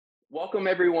Welcome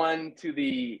everyone to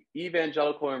the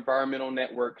Evangelical Environmental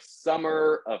Network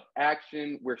Summer of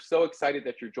Action. We're so excited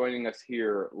that you're joining us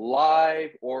here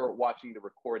live or watching the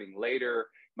recording later.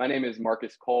 My name is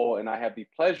Marcus Cole, and I have the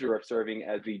pleasure of serving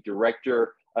as the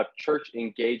Director of Church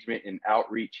Engagement and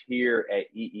Outreach here at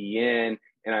EEN.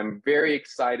 And I'm very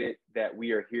excited that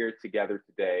we are here together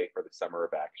today for the Summer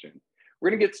of Action. We're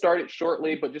going to get started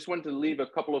shortly, but just wanted to leave a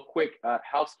couple of quick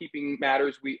housekeeping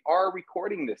matters. We are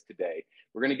recording this today.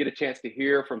 We're going to get a chance to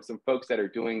hear from some folks that are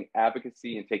doing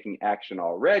advocacy and taking action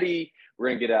already. We're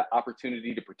going to get an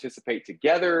opportunity to participate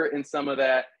together in some of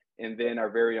that. And then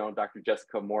our very own Dr.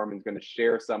 Jessica Mormon is going to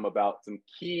share some about some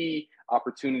key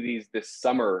opportunities this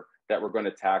summer that we're going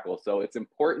to tackle. So it's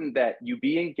important that you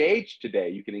be engaged today.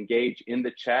 You can engage in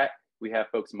the chat. We have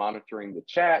folks monitoring the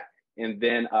chat. And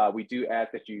then we do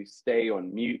ask that you stay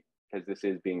on mute because this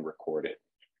is being recorded.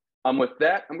 With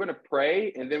that, I'm going to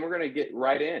pray, and then we're going to get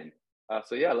right in.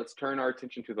 Let's turn our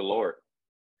attention to the Lord.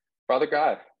 Father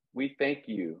God, we thank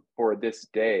you for this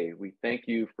day. We thank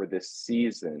you for this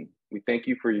season. We thank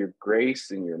you for your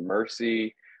grace and your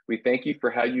mercy. We thank you for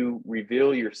how you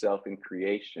reveal yourself in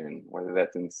creation, whether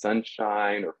that's in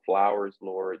sunshine or flowers,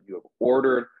 Lord. You have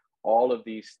ordered all of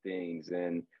these things,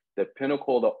 and the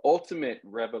pinnacle, the ultimate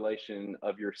revelation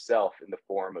of yourself in the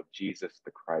form of Jesus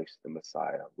the Christ, the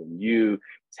Messiah. When you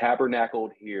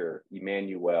tabernacled here,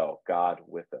 Emmanuel, God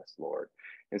with us, Lord.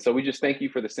 And so we just thank you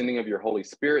for the sending of your Holy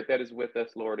Spirit that is with us,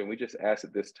 Lord. And we just ask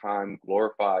at this time,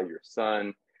 glorify your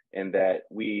Son, and that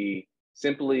we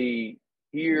simply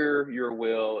hear your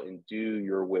will and do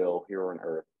your will here on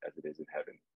earth as it is in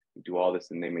heaven. We do all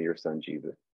this in the name of your Son,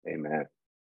 Jesus. Amen.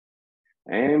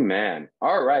 Amen.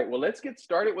 All right, well, let's get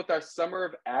started with our Summer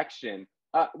of Action.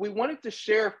 We wanted to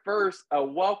share first a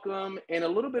welcome and a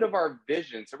little bit of our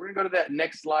vision. So we're going to go to that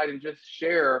next slide and just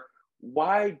share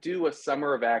why do a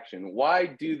Summer of Action? Why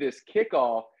do this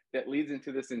kickoff that leads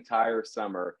into this entire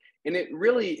summer? And it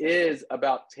really is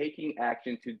about taking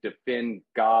action to defend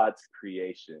God's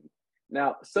creation.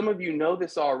 Now, some of you know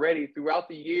this already. Throughout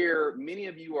the year, many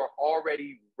of you are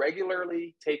already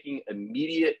regularly taking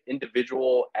immediate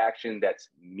individual action that's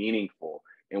meaningful.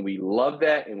 And we love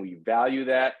that and we value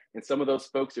that. And some of those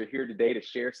folks are here today to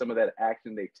share some of that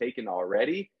action they've taken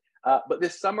already. But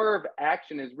this Summer of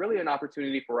Action is really an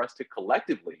opportunity for us to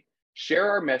collectively share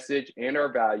our message and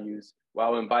our values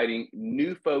while inviting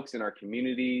new folks in our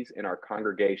communities and our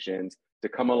congregations to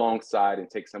come alongside and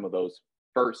take some of those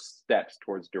first steps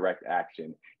towards direct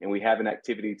action. And we have an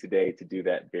activity today to do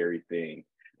that very thing.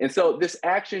 And so this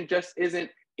action just isn't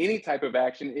any type of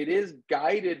action. It is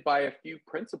guided by a few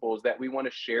principles that we want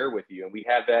to share with you. And we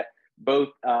have that both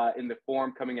in the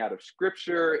form coming out of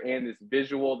scripture and this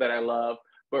visual that I love,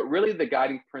 but really the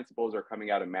guiding principles are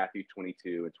coming out of Matthew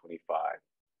 22 and 25.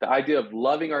 The idea of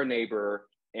loving our neighbor,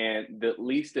 and the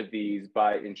least of these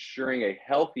by ensuring a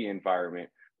healthy environment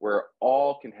where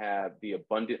all can have the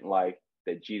abundant life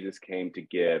that Jesus came to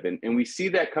give. And we see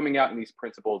that coming out in these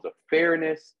principles of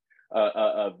fairness,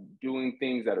 of doing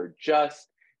things that are just,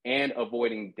 and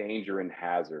avoiding danger and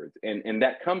hazards. And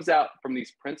that comes out from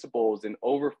these principles and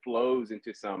overflows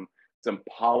into some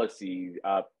policy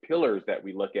pillars that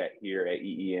we look at here at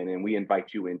EEN, and we invite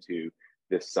you into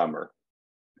this summer.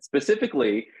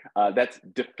 Specifically, that's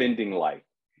defending life.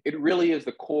 It really is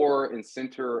the core and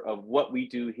center of what we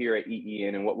do here at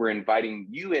EEN and what we're inviting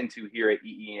you into here at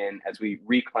EEN as we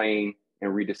reclaim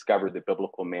and rediscover the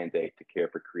biblical mandate to care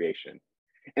for creation.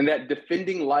 And that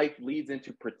defending life leads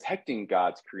into protecting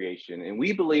God's creation. And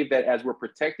we believe that as we're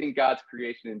protecting God's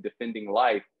creation and defending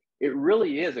life, it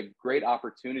really is a great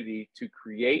opportunity to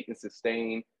create and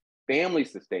sustain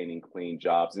family-sustaining clean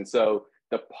jobs. And so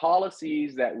the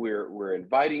policies that we're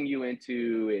inviting you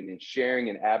into and sharing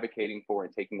and advocating for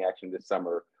and taking action this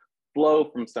summer flow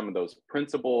from some of those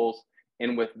principles.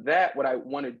 And with that, what I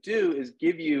want to do is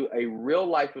give you a real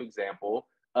life example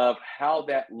of how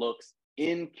that looks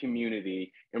in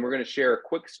community. And we're going to share a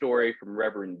quick story from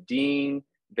Reverend Dean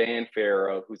Van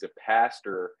Farrow, who's a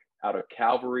pastor out of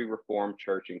Calvary Reformed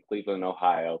Church in Cleveland,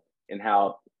 Ohio, and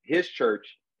how his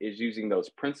church is using those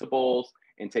principles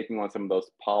and taking on some of those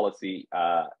policy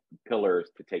pillars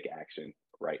to take action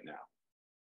right now.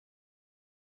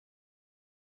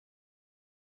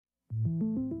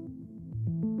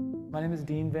 My name is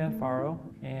Dean Van Farrow,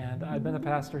 and I've been a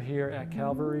pastor here at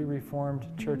Calvary Reformed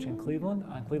Church in Cleveland,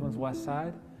 on Cleveland's west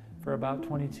side, for about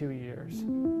 22 years.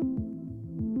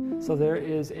 So there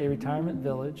is a retirement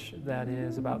village that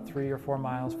is about 3 or 4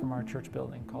 miles from our church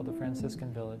building called the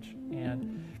Franciscan Village.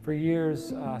 And for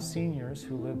years, seniors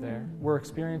who live there were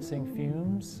experiencing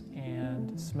fumes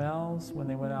and smells when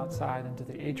they went outside into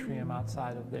the atrium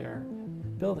outside of their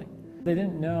building. They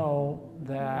didn't know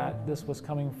that this was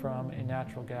coming from a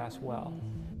natural gas well.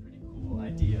 Pretty cool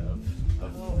idea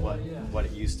of what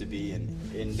it used to be, and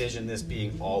envision this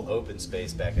being all open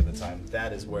space back at the time.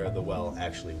 That is where the well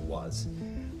actually was.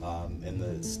 And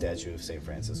the statue of St.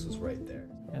 Francis was right there.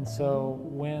 And so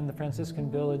when the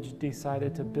Franciscan village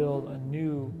decided to build a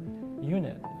new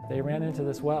unit, they ran into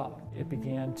this well. It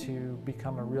began to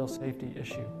become a real safety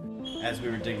issue. As we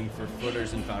were digging for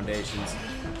footers and foundations,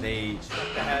 they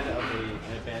struck the head of an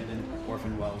abandoned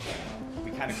orphan well. We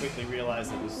kind of quickly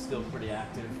realized it was still pretty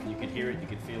active. You could hear it, you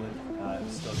could feel it. It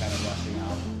was still kind of rushing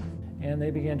out. And they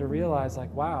began to realize,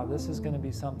 like, wow, this is going to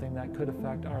be something that could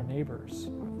affect our neighbors,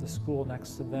 the school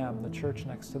next to them, the church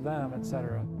next to them,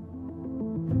 etc.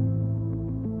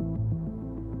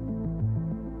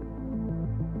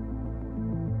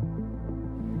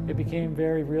 It became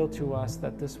very real to us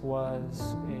that this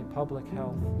was a public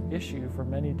health issue for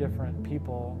many different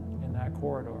people in that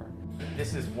corridor.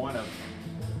 This is one of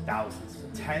thousands,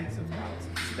 tens of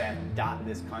thousands that dot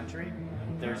this country.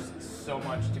 There's so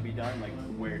much to be done, like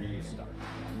where do you start?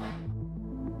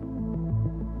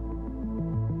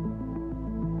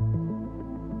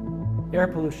 Air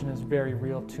pollution is very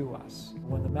real to us.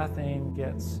 When the methane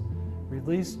gets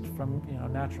released from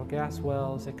natural gas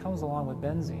wells, it comes along with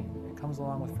benzene. Comes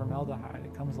along with formaldehyde,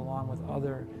 it comes along with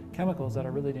other chemicals that are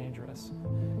really dangerous.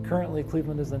 Currently,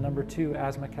 Cleveland is the #2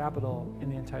 asthma capital in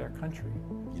the entire country.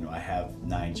 I have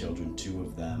 9 children, 2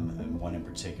 of them, and one in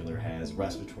particular has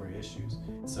respiratory issues.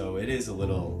 So it is a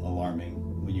little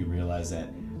alarming when you realize that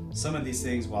some of these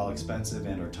things, while expensive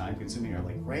and or time consuming, are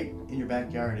like right in your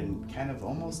backyard and kind of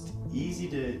almost easy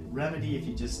to remedy if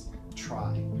you just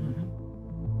try.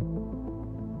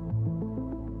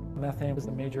 Methane is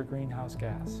a major greenhouse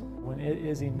gas. When it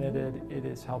is emitted, it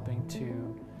is helping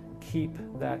to keep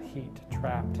that heat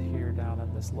trapped here down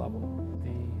at this level.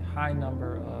 The high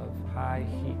number of high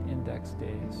heat index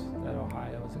days that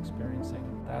Ohio is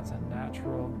experiencing, that's a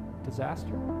natural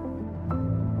disaster.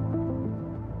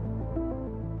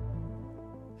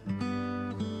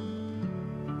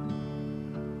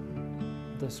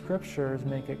 The scriptures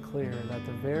make it clear that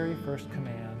the very first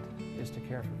command is to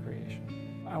care for creation.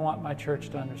 I want my church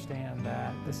to understand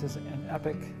that this is an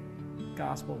epic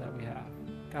gospel that we have.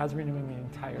 God's renewing the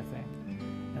entire thing,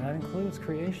 and that includes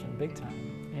creation big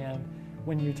time. And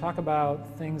when you talk about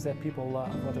things that people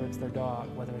love, whether it's their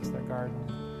dog, whether it's their garden,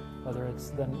 whether it's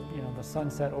the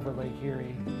sunset over Lake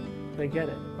Erie, they get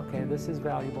it. Okay, this is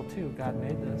valuable too. God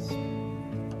made this.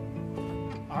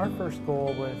 Our first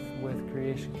goal with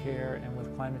creation care and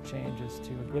with climate change is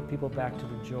to get people back to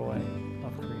the joy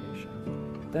of creation.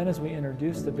 Then as we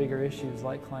introduce the bigger issues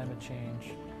like climate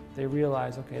change, they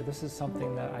realize, okay, this is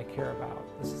something that I care about.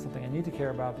 This is something I need to care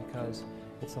about because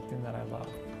it's something that I love.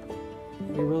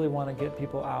 We really want to get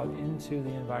people out into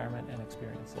the environment and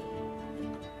experience it.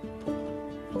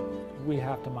 We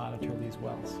have to monitor these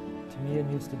wells. To me, it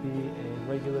needs to be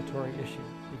a regulatory issue.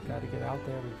 We've got to get out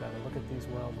there, we've got to look at these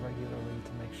wells regularly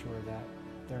to make sure that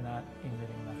they're not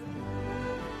emitting nothing.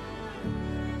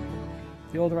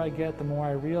 The older I get, the more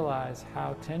I realize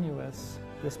how tenuous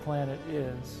this planet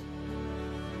is.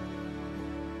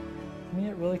 To me,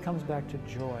 it really comes back to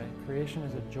joy. Creation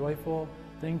is a joyful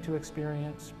thing to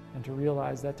experience, and to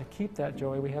realize that to keep that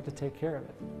joy, we have to take care of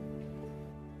it.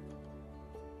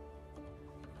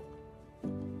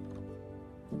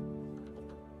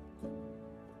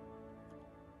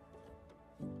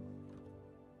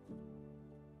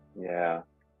 Yeah.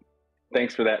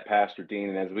 Thanks for that, Pastor Dean.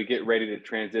 And as we get ready to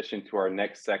transition to our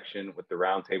next section with the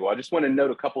roundtable, I just want to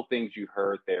note a couple things you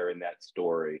heard there in that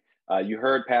story. You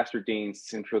heard Pastor Dean's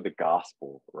central the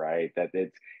gospel, right? That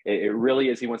it really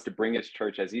is, he wants to bring his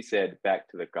church, as he said, back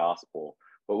to the gospel.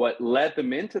 But what led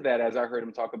them into that, as I heard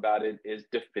him talk about it, is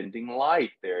defending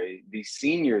life. These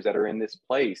seniors that are in this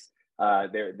place,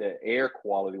 the air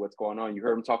quality, what's going on. You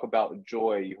heard him talk about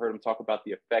joy. You heard him talk about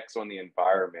the effects on the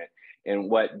environment.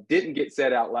 And what didn't get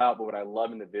said out loud, but what I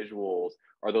love in the visuals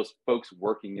are those folks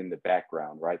working in the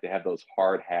background, right? They have those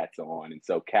hard hats on. And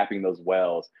so capping those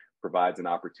wells provides an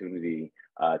opportunity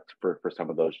for some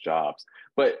of those jobs.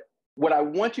 But what I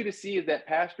want you to see is that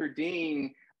Pastor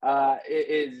Dean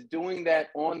is doing that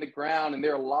on the ground. And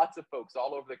there are lots of folks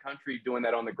all over the country doing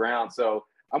that on the ground. So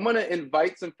I'm going to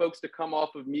invite some folks to come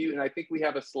off of mute. And I think we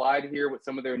have a slide here with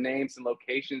some of their names and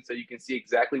locations so you can see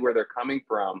exactly where they're coming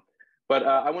from. But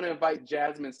I want to invite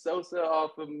Jasmine Sosa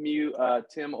off of mute,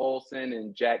 Tim Olson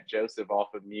and Jack Joseph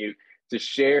off of mute to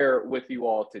share with you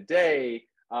all today.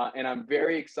 And I'm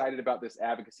very excited about this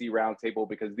advocacy roundtable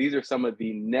because these are some of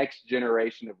the next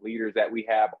generation of leaders that we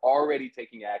have already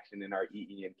taking action in our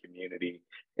EEN community.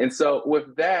 And so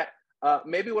with that,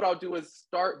 maybe what I'll do is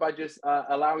start by just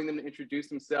allowing them to introduce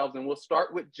themselves, and we'll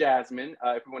start with Jasmine,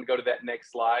 if we want to go to that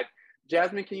next slide.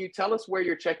 Jasmine, can you tell us where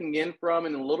you're checking in from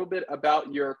and a little bit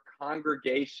about your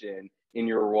congregation in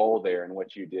your role there and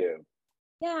what you do?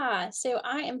 Yeah, so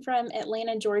I am from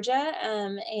Atlanta, Georgia,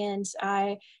 and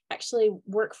I actually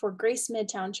work for Grace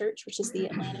Midtown Church, which is the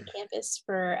Atlanta campus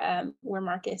for where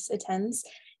Marcus attends.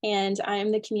 And I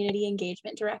am the community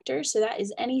engagement director. So that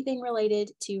is anything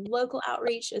related to local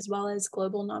outreach as well as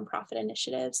global nonprofit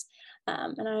initiatives.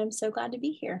 And I'm so glad to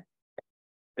be here.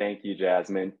 Thank you,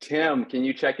 Jasmine. Tim, can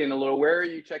you check in a little? Where are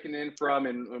you checking in from,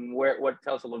 and what?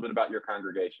 Tell us a little bit about your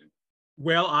congregation.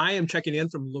 Well, I am checking in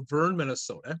from Laverne,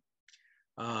 Minnesota.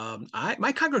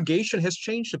 My congregation has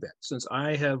changed a bit since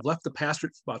I have left the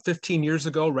pastorate about 15 years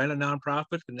ago, ran a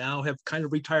nonprofit, and now have kind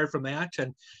of retired from that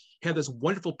and have this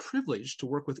wonderful privilege to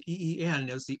work with EEN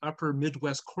as the Upper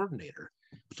Midwest coordinator,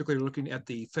 particularly looking at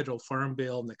the federal farm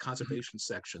bill and the conservation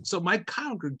section. So my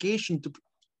congregation,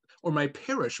 or my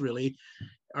parish really,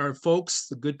 are folks,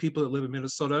 the good people that live in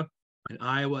Minnesota and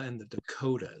Iowa and the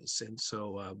Dakotas. And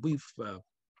so we've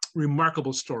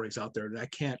remarkable stories out there that I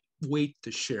can't wait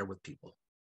to share with people.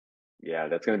 Yeah,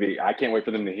 that's going to be, I can't wait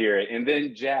for them to hear it. And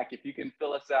then Jack, if you can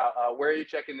fill us out, where are you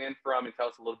checking in from, and tell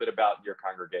us a little bit about your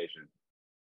congregation.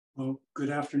 Well, good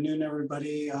afternoon,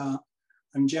 everybody.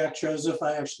 I'm Jack Joseph.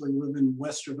 I actually live in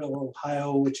Westerville,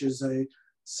 Ohio, which is a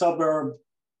suburb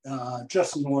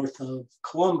just north of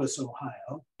Columbus,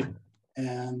 Ohio.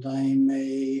 And I'm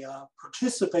a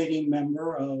participating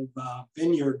member of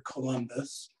Vineyard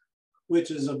Columbus, which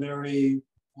is a very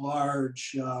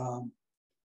large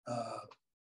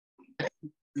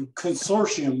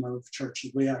consortium of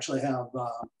churches. We actually have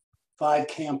 5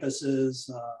 campuses,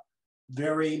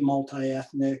 very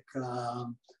multi-ethnic.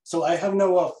 So I have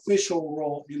no official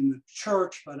role in the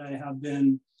church, but I have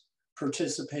been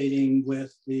participating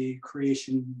with the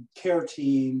Creation Care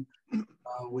Team,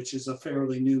 which is a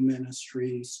fairly new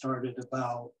ministry, started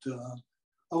about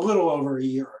a little over a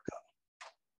year ago.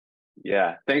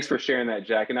 Yeah, thanks for sharing that,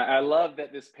 Jack. And I love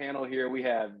that this panel here, we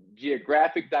have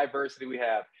geographic diversity, we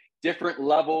have different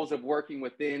levels of working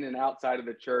within and outside of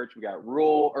the church. We got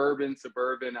rural, urban,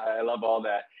 suburban. I love all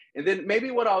that. And then maybe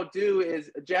what I'll do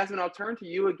is, Jasmine, I'll turn to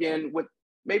you again with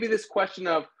maybe this question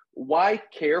of why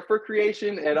care for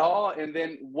creation at all? And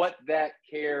then what that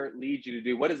care leads you to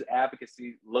do. What does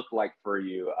advocacy look like for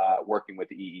you working with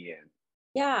the EEN?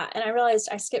 Yeah, and I realized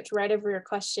I skipped right over your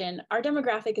question. Our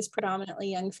demographic is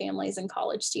predominantly young families and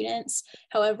college students.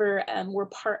 However, we're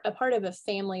a part of a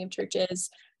family of churches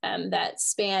that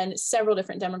span several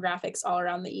different demographics all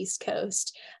around the East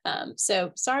Coast.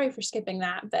 So sorry for skipping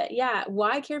that, but yeah,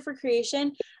 why care for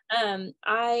creation?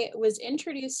 I was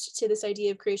introduced to this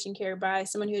idea of creation care by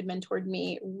someone who had mentored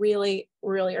me really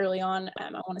early on.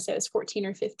 I want to say I was 14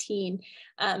 or 15,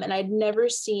 and I'd never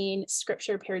seen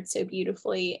scripture paired so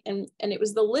beautifully. And it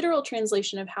was the literal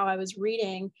translation of how I was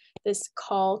reading this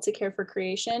call to care for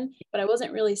creation, but I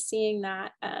wasn't really seeing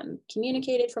that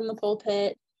communicated from the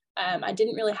pulpit. I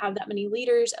didn't really have that many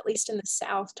leaders, at least in the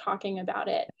South, talking about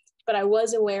it. But I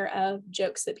was aware of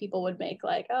jokes that people would make,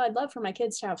 like, "Oh, I'd love for my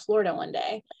kids to have Florida one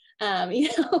day."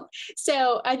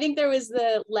 So I think there was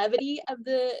the levity of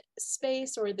the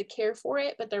space or the care for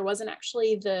it, but there wasn't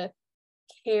actually the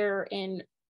care in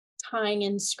tying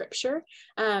in scripture.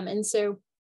 And so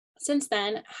since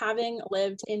then, having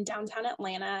lived in downtown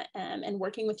Atlanta and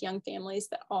working with young families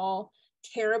that all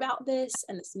care about this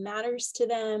and this matters to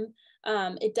them,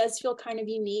 it does feel kind of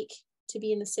unique to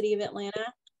be in the city of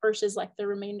Atlanta versus like the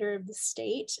remainder of the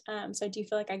state. So I do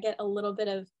feel like I get a little bit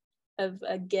of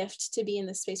a gift to be in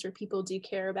this space where people do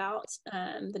care about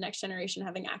the next generation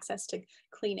having access to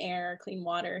clean air, clean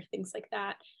water, things like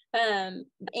that. And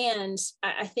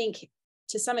I think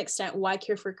to some extent, why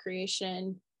care for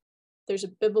creation? There's a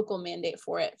biblical mandate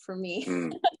for it for me,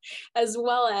 as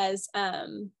well as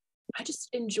I just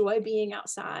enjoy being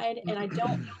outside, and I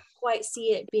don't quite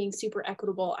see it being super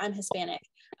equitable. I'm Hispanic.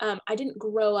 I didn't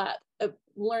grow up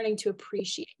learning to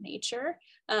appreciate nature.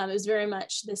 It was very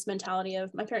much this mentality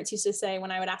of, my parents used to say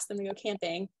when I would ask them to go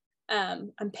camping,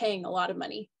 I'm paying a lot of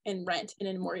money in rent and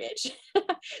in mortgage.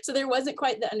 So there wasn't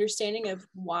quite the understanding of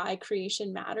why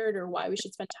creation mattered or why we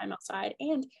should spend time outside.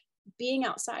 And being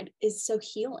outside is so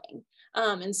healing.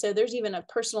 And so there's even a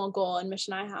personal goal and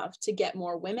mission I have to get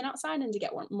more women outside and to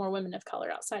get more women of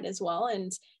color outside as well.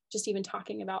 And just even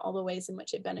talking about all the ways in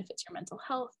which it benefits your mental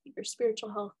health, your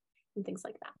spiritual health, and things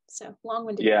like that. So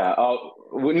long-winded. Yeah. Oh,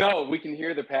 no, we can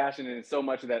hear the passion, and so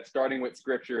much of that starting with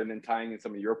scripture and then tying in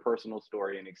some of your personal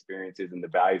story and experiences and the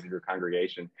values of your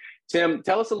congregation. Tim,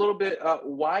 tell us a little bit,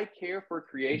 why care for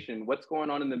creation? What's going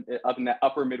on up in that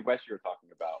upper Midwest you're talking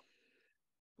about?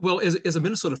 Well, as a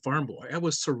Minnesota farm boy, I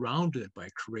was surrounded by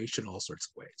creation all sorts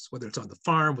of ways, whether it's on the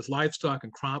farm with livestock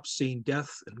and crops, seeing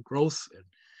death and growth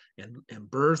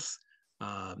and birth.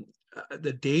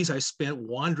 The days I spent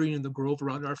wandering in the grove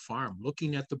around our farm,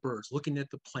 looking at the birds, looking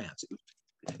at the plants.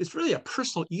 It's really a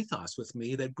personal ethos with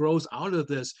me that grows out of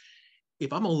this.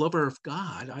 If I'm a lover of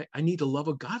God, I need to love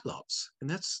what God loves. And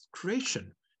that's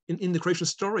creation. In the creation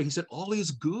story, he said, all is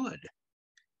good.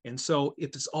 And so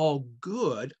if it's all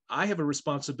good, I have a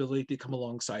responsibility to come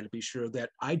alongside to be sure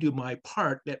that I do my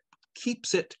part that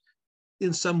keeps it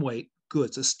in some way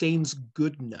good, sustains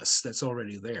goodness that's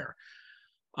already there.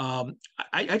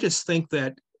 I just think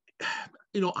that,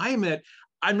 I'm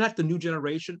not the new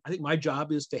generation. I think my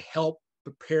job is to help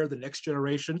prepare the next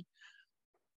generation.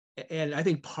 And I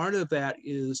think part of that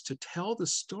is to tell the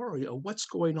story of what's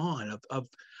going on,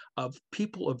 of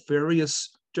people of various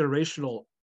generational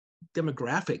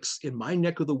demographics in my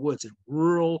neck of the woods in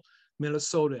rural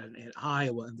Minnesota and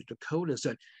Iowa and the Dakotas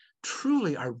that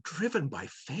truly are driven by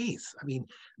faith. I mean,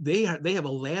 they have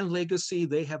a land legacy.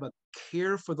 They have a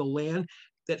care for the land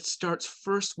that starts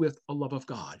first with a love of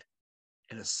God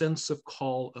and a sense of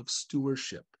call of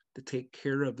stewardship to take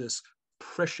care of this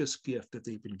precious gift that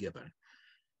they've been given.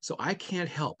 So I can't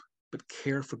help but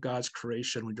care for God's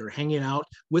creation when they're hanging out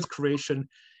with creation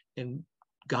and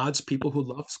God's people who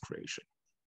loves creation.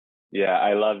 Yeah,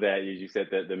 I love that. You said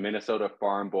that the Minnesota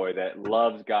farm boy that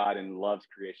loves God and loves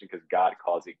creation because God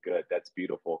calls it good. That's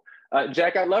beautiful.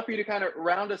 Jack, I'd love for you to kind of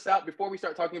round us out before we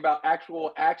start talking about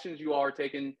actual actions you all are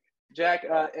taking. Jack,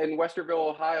 in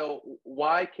Westerville, Ohio,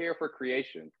 why care for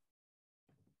creation?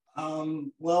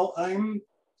 Well, I'm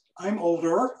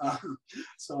older,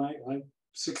 so I'm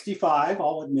 65,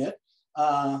 I'll admit.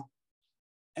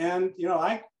 And,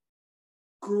 I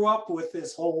grew up with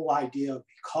this whole idea of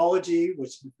ecology,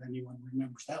 which if anyone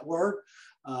remembers that word.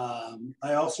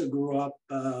 I also grew up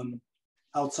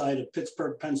outside of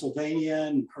Pittsburgh, Pennsylvania,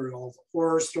 and heard all the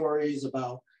horror stories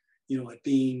about, it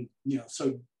being,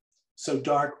 so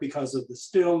dark because of the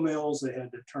steel mills. They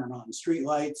had to turn on street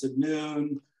lights at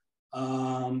noon.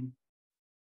 And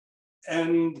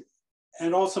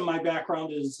also my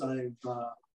background is I've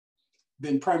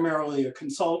been primarily a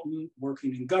consultant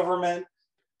working in government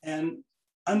and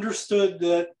understood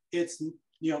that it's,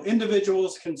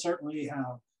 individuals can certainly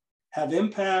have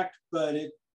impact, but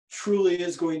it truly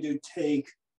is going to take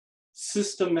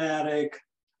systematic,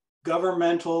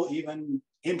 governmental, even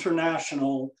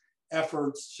international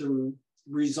efforts to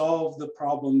resolve the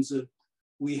problems that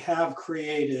we have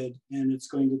created, and it's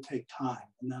going to take time.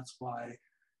 And that's why,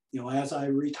 as I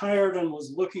retired and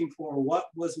was looking for what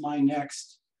was my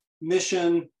next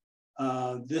mission,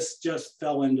 this just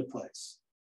fell into place.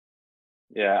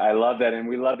 Yeah, I love that. And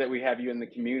we love that we have you in the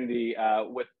community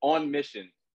on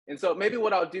mission. And so maybe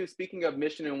what I'll do, speaking of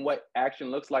mission and what action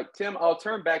looks like, Tim, I'll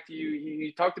turn back to you.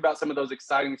 You talked about some of those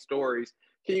exciting stories.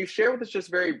 Can you share with us just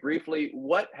very briefly,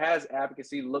 what has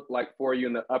advocacy looked like for you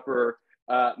in the upper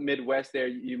Midwest there?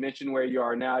 You mentioned where you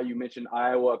are now. You mentioned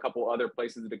Iowa, a couple other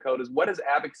places, the Dakotas. What does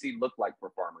advocacy look like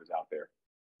for farmers out there?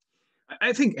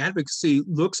 I think advocacy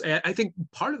looks at, I think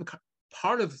part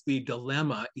of the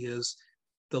dilemma is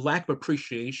the lack of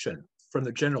appreciation from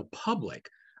the general public.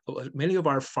 Many of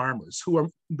our farmers who are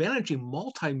managing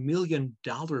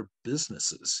multi-million-dollar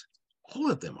businesses, all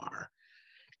of them are,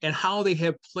 and how they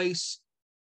have placed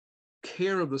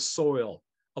care of the soil,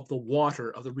 of the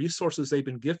water, of the resources they've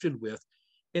been gifted with,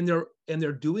 and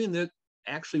they're doing it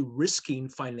actually risking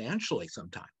financially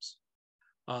sometimes.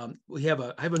 I have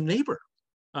a neighbor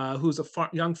who's a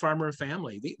young farmer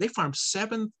family. They farm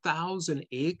 7,000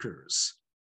 acres,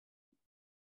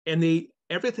 and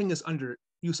everything is under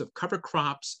use of cover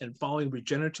crops and following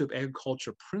regenerative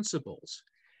agriculture principles.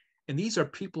 And these are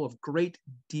people of great,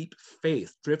 deep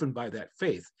faith, driven by that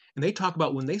faith. And they talk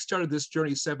about when they started this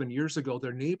journey 7 years ago,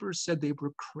 their neighbors said they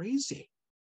were crazy.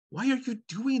 Why are you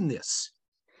doing this?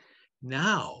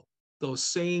 Now, those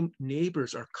same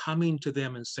neighbors are coming to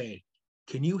them and saying,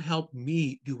 can you help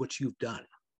me do what you've done?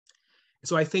 And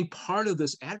so I think part of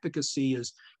this advocacy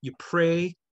is you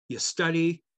pray, you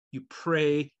study, you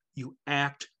pray, you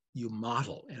act, you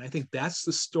model. And I think that's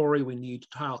the story we need to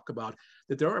talk about,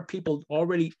 that there are people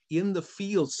already in the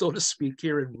field, so to speak,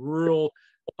 here in rural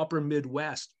upper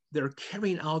Midwest. They're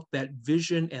carrying out that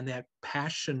vision and that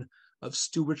passion of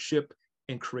stewardship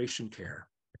and creation care.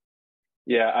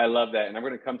 Yeah, I love that. And I'm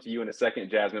going to come to you in a second,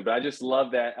 Jasmine, but I just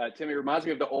love that. Tim, it reminds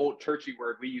me of the old churchy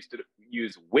word we used to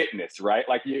use, witness, right?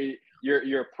 Like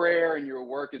your prayer and your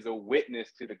work is a witness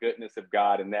to the goodness of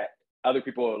God, and that other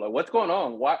people are like, what's going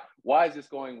on? Why is this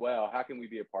going well? How can we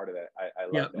be a part of that? I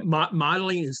love that.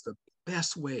 Modeling is the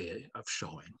best way of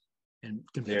showing and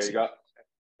convincing. There you go.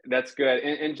 That's good.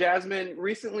 And Jasmine,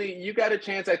 recently you got a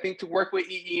chance, I think, to work with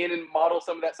EEN and model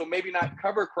some of that. So maybe not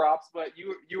cover crops, but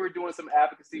you were doing some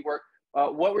advocacy work.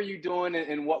 What were you doing,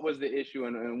 and what was the issue,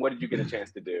 and what did you get a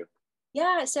chance to do?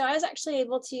 Yeah, so I was actually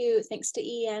able to, thanks to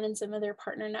EEN and some of their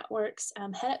partner networks,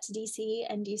 head up to DC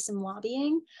and do some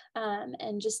lobbying,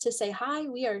 and just to say, hi,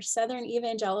 we are Southern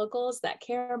evangelicals that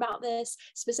care about this,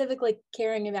 specifically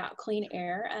caring about clean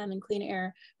air and clean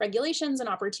air regulations and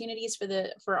opportunities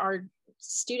for our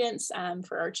students,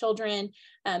 for our children,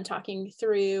 talking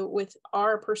through with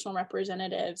our personal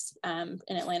representatives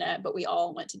in Atlanta, but we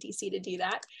all went to DC to do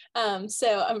that.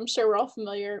 So I'm sure we're all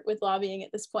familiar with lobbying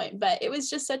at this point, but it was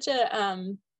just such a,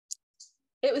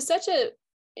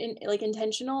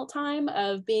 intentional time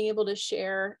of being able to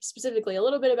share specifically a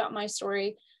little bit about my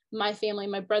story. My family,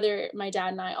 my brother, my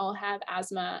dad, and I all have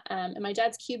asthma, and my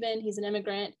dad's Cuban. He's an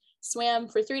immigrant. Swam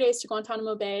for 3 days to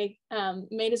Guantanamo Bay,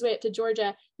 made his way up to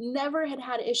Georgia, never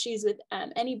had issues with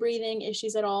any breathing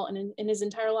issues at all in his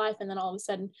entire life. And then all of a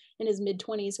sudden in his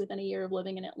mid-20s, within a year of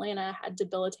living in Atlanta, had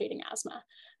debilitating asthma.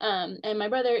 And my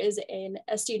brother is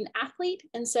a student athlete.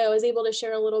 And so I was able to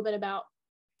share a little bit about,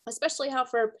 especially how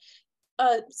for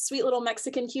a sweet little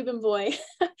Mexican Cuban boy,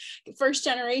 first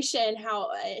generation, how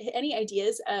any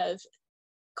ideas of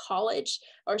college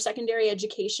or secondary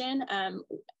education,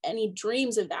 any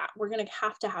dreams of that were going to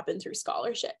have to happen through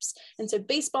scholarships. And so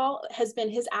baseball has been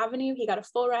his avenue. He got a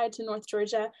full ride to North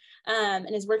Georgia,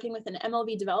 and is working with an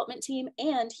MLB development team.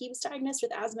 And he was diagnosed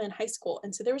with asthma in high school.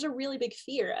 And so there was a really big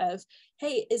fear of,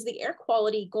 hey, is the air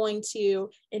quality going to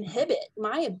inhibit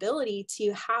my ability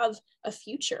to have a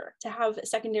future, to have a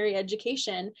secondary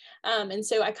education? And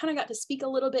so I kind of got to speak a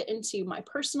little bit into my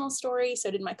personal story. So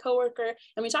did my coworker.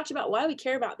 And we talked about why we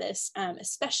care about this,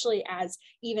 especially as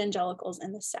evangelicals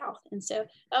in the South. And so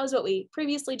that was what we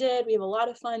previously did. We have a lot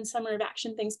of fun summer of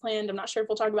action things planned. I'm not sure if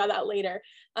we'll talk about that later,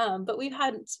 but we've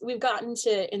gotten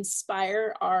to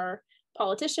inspire our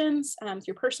politicians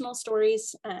through personal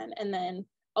stories, and then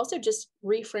also just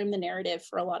reframe the narrative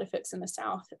for a lot of folks in the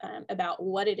South about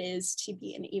what it is to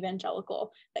be an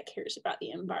evangelical that cares about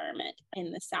the environment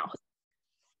in the South.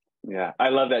 Yeah, I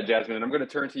love that, Jasmine. And I'm going to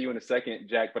turn to you in a second,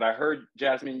 Jack, but I heard,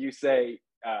 Jasmine, you say,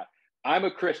 I'm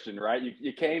a Christian, right?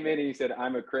 You came in and you said,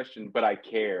 I'm a Christian, but I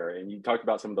care. And you talked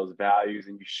about some of those values,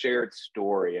 and you shared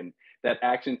story, and that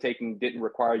action taking didn't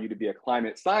require you to be a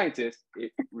climate scientist.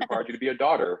 It required you to be a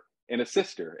daughter and a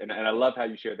sister. And I love how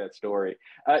you shared that story.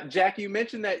 Jack, you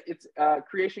mentioned that it's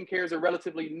Creation Care is a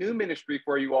relatively new ministry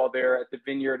for you all there at the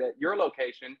Vineyard at your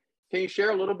location. Can you share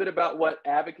a little bit about what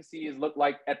advocacy has looked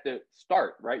like at the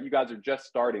start, right? You guys are just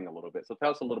starting a little bit. So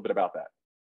tell us a little bit about that.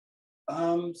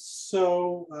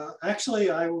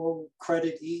 Actually, I will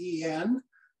credit EEN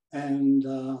and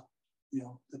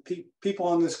the people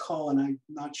on this call, and I'm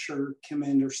not sure Kim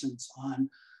Anderson's on,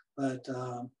 but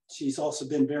she's also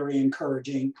been very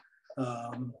encouraging,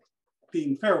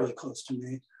 being fairly close to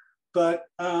me. But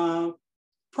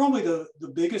probably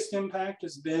the biggest impact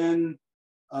has been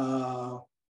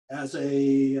as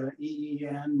a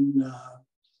EEN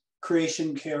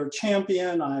Creation Care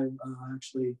champion. I've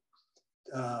actually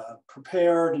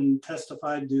prepared and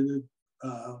testified to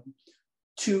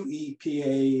 2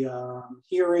 EPA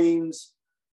hearings.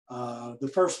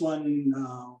 The first one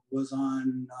was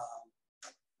on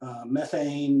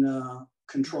methane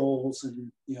controls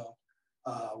and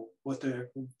what the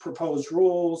proposed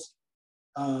rules,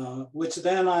 which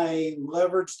then I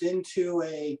leveraged into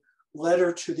a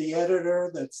letter to the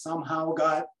editor that somehow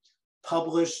got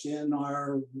published in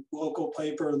our local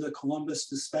paper, the Columbus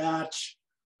Dispatch,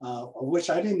 which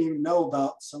I didn't even know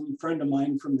about. Some friend of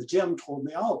mine from the gym told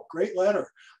me, oh, great letter.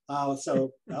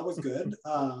 So that was good.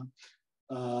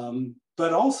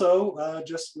 But also,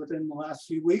 just within the last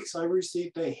few weeks, I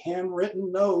received a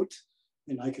handwritten note,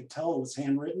 and I could tell it was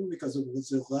handwritten because it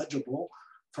was illegible,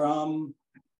 from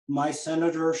my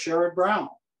Senator Sherrod Brown,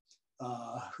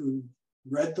 who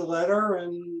read the letter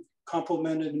and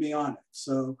complimented me on it.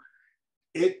 So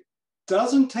it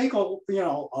doesn't take a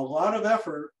lot of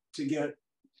effort to get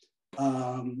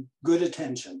good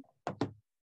attention.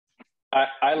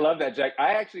 I love that, Jack.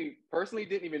 I actually personally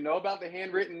didn't even know about the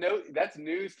handwritten note. That's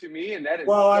news to me, and that is.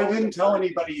 Well, I didn't tell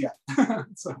anybody yet.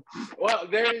 So. Well,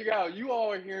 there you go. You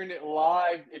all are hearing it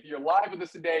live. If you're live with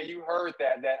us today, you heard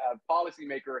that a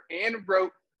policymaker hand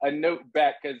wrote a note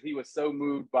back because he was so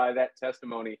moved by that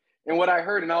testimony. And what I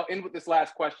heard, and I'll end with this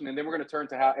last question, and then we're going to turn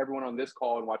to how everyone on this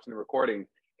call and watching the recording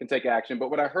can take action.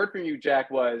 But what I heard from you, Jack,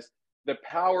 was the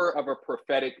power of a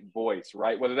prophetic voice,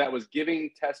 right? Whether that was giving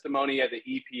testimony at the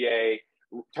EPA,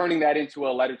 turning that into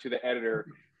a letter to the editor.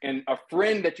 and a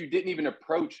friend that you didn't even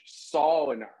approach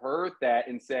saw and heard that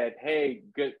and said, hey,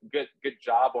 good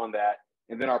job on that.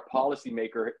 And then our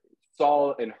policymaker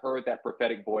saw and heard that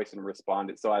prophetic voice and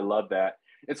responded. So I love that.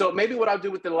 And so maybe what I'll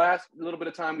do with the last little bit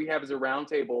of time we have as a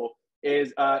roundtable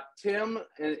is, Tim,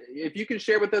 if you can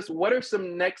share with us, what are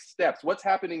some next steps? What's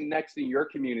happening next in your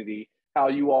community, how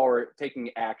you all are taking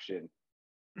action?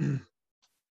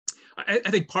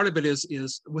 I think part of it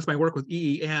is with my work with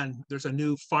EEN, there's a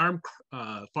new farm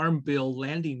bill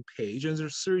landing page, and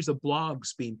there's a series of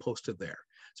blogs being posted there.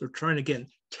 So we're trying to, again,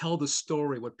 tell the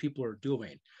story, what people are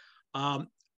doing.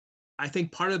 I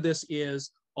think part of this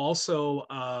is also,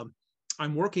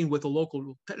 I'm working with a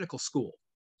local technical school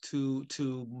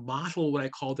to model what I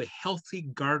call the Healthy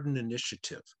Garden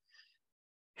Initiative.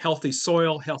 Healthy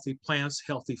soil, healthy plants,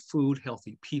 healthy food,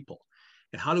 healthy people.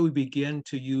 And how do we begin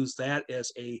to use that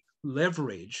as a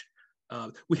leverage?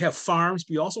 We have farms,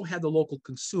 we also have the local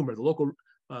consumer, the local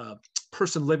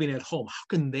person living at home. How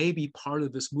can they be part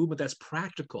of this movement that's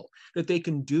practical, that they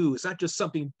can do? It's not just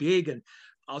something big and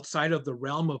outside of the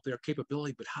realm of their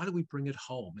capability, but how do we bring it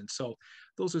home? And so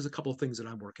those are a couple of things that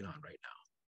I'm working on right now.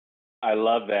 I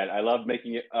love that. I love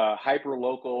making it hyper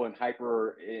local and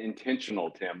hyper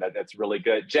intentional, Tim. That's really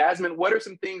good. Jasmine, what are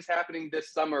some things happening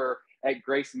this summer at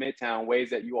Grace Midtown, ways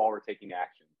that you all are taking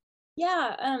action?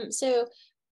 Yeah, so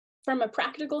from a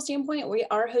practical standpoint, we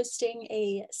are hosting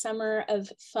a summer of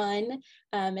fun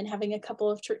and having a couple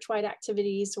of church-wide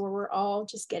activities where we're all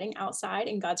just getting outside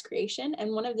in God's creation.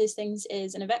 And one of those things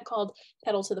is an event called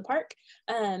Pedal to the Park.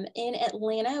 In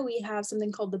Atlanta, we have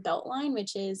something called the Beltline,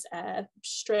 which is a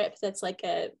strip that's like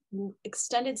a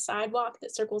extended sidewalk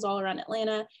that circles all around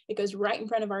Atlanta. It goes right in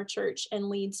front of our church and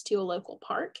leads to a local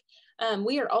park.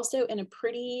 We are also in a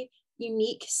pretty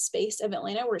unique space of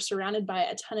Atlanta. We're surrounded by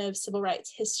a ton of civil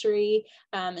rights history.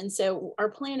 And so our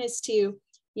plan is to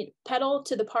pedal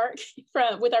to the park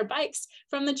with our bikes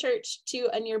from the church to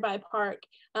a nearby park,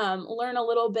 learn a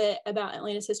little bit about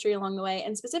Atlanta's history along the way,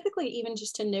 and specifically even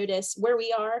just to notice where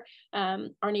we are.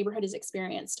 Our neighborhood has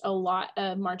experienced a lot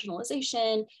of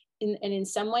marginalization, and in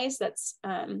some ways that's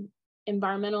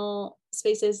environmental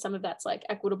spaces, some of that's like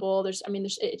equitable. It's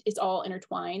all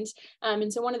intertwined.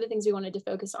 And so one of the things we wanted to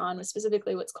focus on was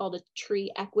specifically what's called a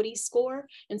tree equity score.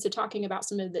 And so talking about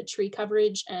some of the tree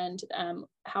coverage and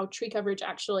how tree coverage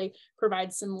actually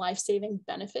provides some life-saving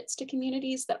benefits to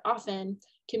communities that often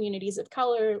communities of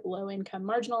color, low-income,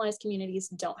 marginalized communities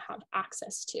don't have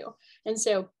access to. And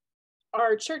so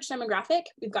our church demographic,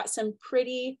 we've got some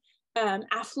pretty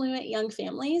affluent young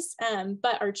families,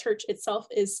 but our church itself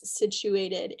is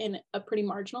situated in a pretty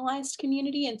marginalized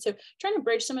community. And so trying to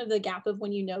bridge some of the gap of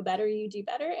when you know better, you do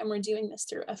better. And we're doing this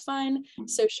through a fun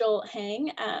social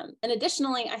hang. And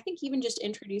additionally, I think even just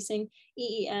introducing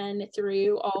EEN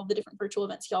through all the different virtual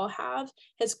events y'all have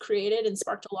has created and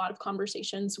sparked a lot of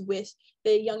conversations with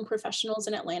the young professionals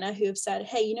in Atlanta who have said,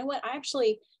 hey, you know what,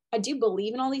 I do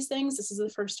believe in all these things. This is the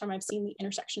first time I've seen the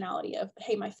intersectionality of,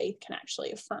 hey, my faith can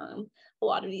actually affirm a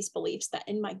lot of these beliefs that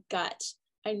in my gut,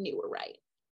 I knew were right.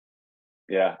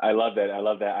 Yeah, I love that. I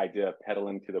love that idea of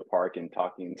pedaling to the park and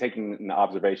talking, taking an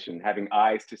observation, having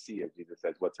eyes to see, as Jesus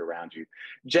says, what's around you.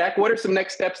 Jack, what are some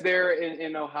next steps there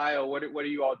in Ohio? What are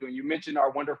you all doing? You mentioned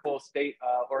our wonderful state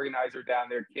organizer down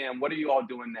there, Kim. What are you all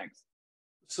doing next?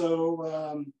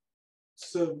 So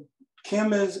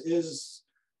Kim is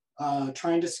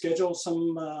trying to schedule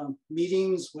some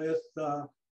meetings with the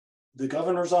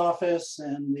governor's office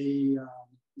and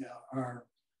our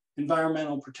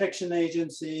Environmental Protection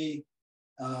Agency,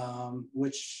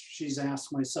 which she's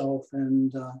asked myself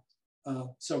and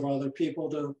several other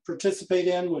people to participate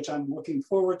in, which I'm looking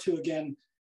forward to. Again,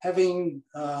 having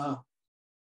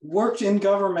worked in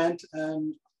government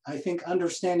and I think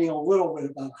understanding a little bit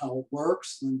about how it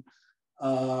works, and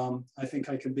I think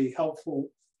I can be helpful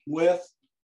with.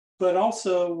 But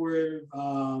also we're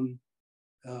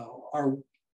are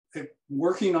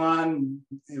working on,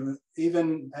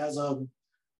 even as of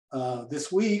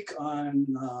this week, on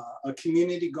a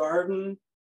community garden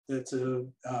that's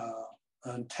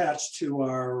attached to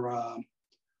our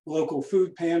local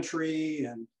food pantry,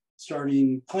 and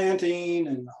starting planting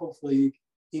and hopefully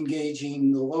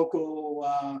engaging the local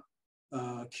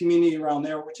community around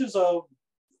there, which is a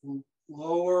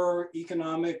lower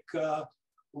economic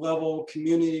level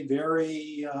community,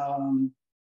 very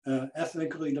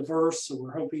ethnically diverse. So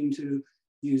we're hoping to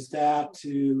use that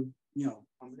to,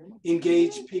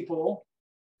 engage people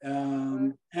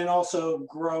and also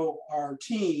grow our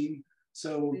team.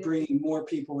 So bringing more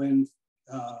people in,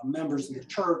 members of the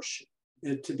church,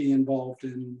 to be involved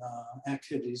in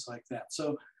activities like that.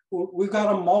 So we've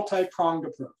got a multi-pronged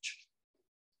approach.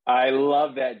 I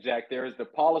love that, Jack. There is the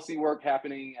policy work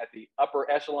happening at the upper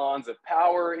echelons of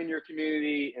power in your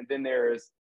community, and then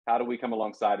there's how do we come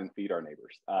alongside and feed our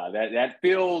neighbors? That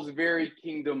feels very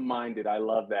kingdom-minded. I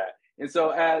love that. And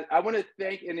so I want to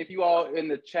thank, and if you all in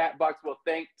the chat box will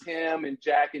thank Tim and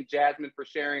Jack and Jasmine for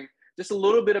sharing just a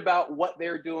little bit about what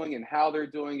they're doing and how they're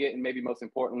doing it, and maybe most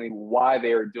importantly, why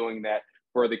they are doing that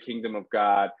for the kingdom of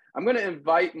God. I'm going to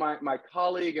invite my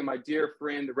colleague and my dear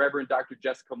friend, the Reverend Dr.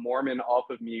 Jessica Mormon, off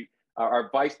of mute, our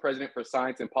Vice President for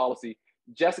Science and Policy.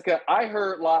 Jessica, I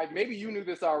heard live, maybe you knew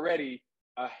this already,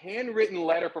 a handwritten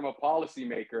letter from a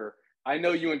policymaker. I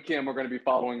know you and Kim are going to be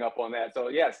following up on that. So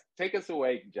yes, take us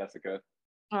away, Jessica.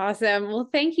 Awesome. Well,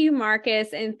 thank you,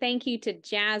 Marcus. And thank you to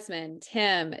Jasmine,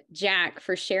 Tim, Jack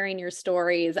for sharing your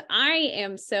stories. I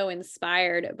am so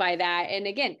inspired by that. And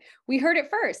again, we heard it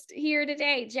first here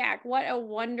today. Jack, what a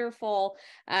wonderful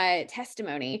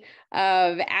testimony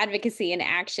of advocacy and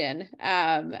action,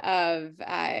 of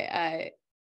an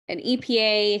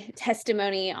EPA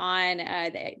testimony on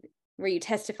where you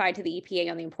testified to the EPA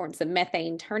on the importance of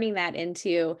methane, turning that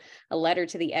into a letter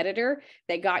to the editor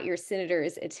that got your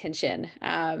senator's attention.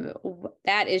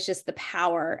 That is just the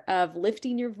power of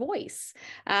lifting your voice.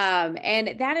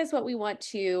 And that is what we want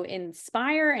to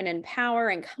inspire and empower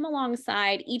and come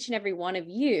alongside each and every one of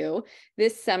you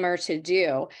this summer to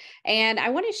do. And I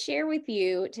want to share with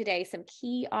you today some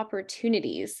key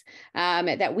opportunities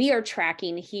that we are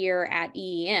tracking here at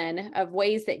EEN of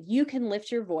ways that you can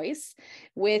lift your voice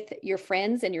with your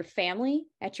friends and your family,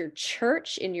 at your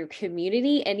church, in your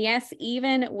community, and yes,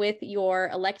 even with your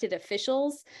elected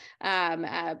officials,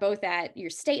 both at your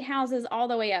state houses all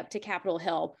the way up to Capitol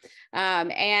Hill.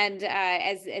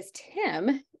 As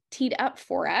Tim teed up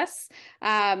for us,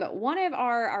 one of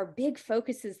our big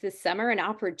focuses this summer and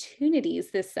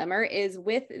opportunities this summer is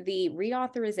with the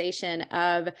reauthorization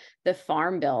of the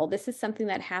Farm Bill. This is something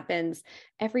that happens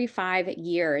every 5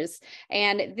 years.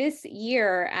 And this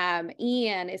year,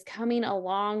 EEN is coming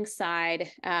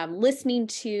alongside listening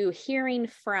to, hearing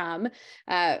from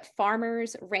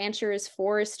farmers, ranchers,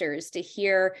 foresters to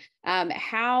hear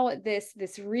how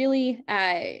this really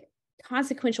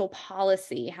consequential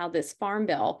policy, how this Farm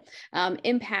Bill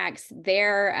impacts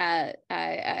their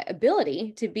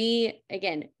ability to be,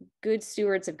 again, good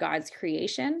stewards of God's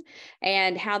creation,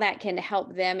 and how that can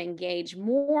help them engage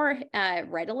more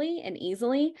readily and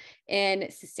easily in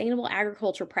sustainable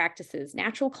agriculture practices,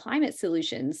 natural climate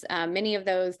solutions, many of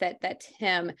those that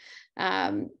Tim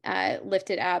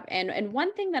lifted up. And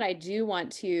one thing that I do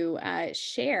want to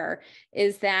share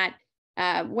is that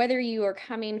whether you are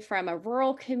coming from a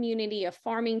rural community, a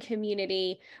farming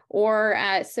community, or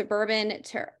suburban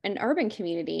to an urban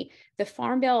community, the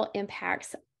Farm Bill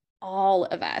impacts all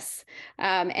of us,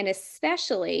 and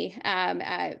especially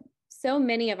so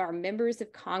many of our members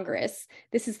of Congress.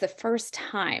 This is the first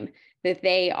time that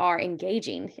they are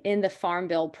engaging in the Farm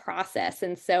Bill process.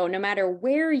 And so no matter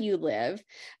where you live,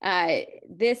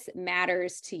 this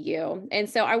matters to you. And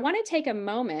so I want to take a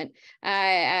moment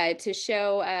to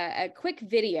show a quick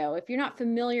video. If you're not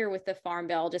familiar with the Farm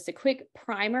Bill, just a quick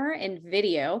primer and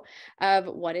video of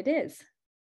what it is.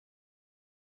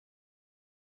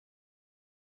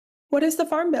 What is the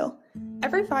Farm Bill?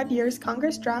 Every 5 years,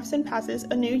 Congress drafts and passes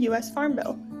a new U.S. Farm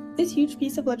Bill. This huge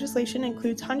piece of legislation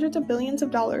includes hundreds of billions of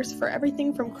dollars for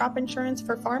everything from crop insurance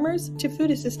for farmers to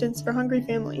food assistance for hungry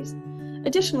families.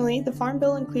 Additionally, the Farm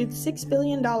Bill includes $6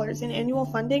 billion in annual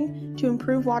funding to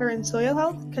improve water and soil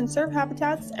health, conserve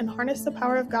habitats, and harness the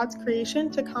power of God's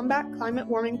creation to combat climate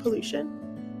warming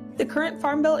pollution. The current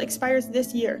Farm Bill expires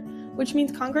this year, which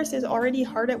means Congress is already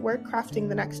hard at work crafting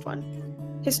the next one.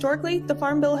 Historically, the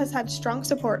Farm Bill has had strong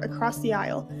support across the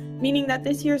aisle, meaning that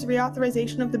this year's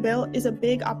reauthorization of the bill is a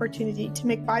big opportunity to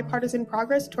make bipartisan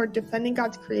progress toward defending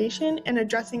God's creation and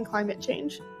addressing climate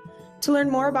change. To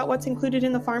learn more about what's included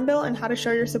in the Farm Bill and how to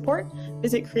show your support,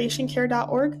 visit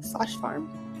creationcare.org/farm.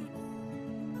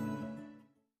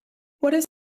 What is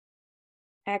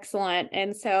Excellent.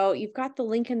 And so you've got the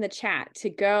link in the chat to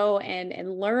go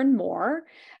and learn more,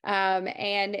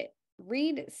 and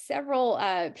read several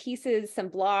pieces, some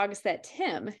blogs that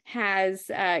Tim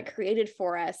has created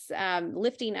for us,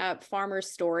 lifting up farmers'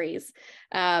 stories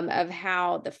of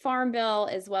how the Farm Bill,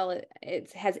 as well as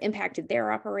it has impacted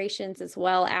their operations, as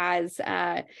well as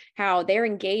how they're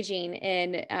engaging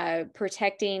in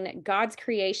protecting God's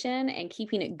creation and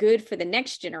keeping it good for the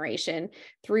next generation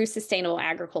through sustainable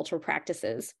agricultural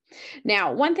practices.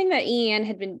 Now, one thing that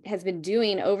EEN has been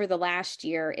doing over the last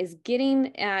year is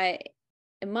getting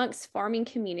amongst farming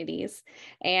communities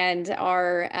and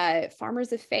our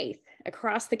farmers of faith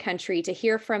across the country to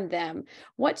hear from them.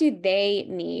 What do they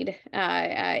need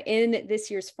in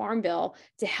this year's Farm Bill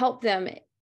to help them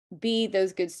be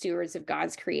those good stewards of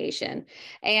God's creation?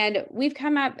 And we've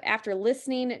come up, after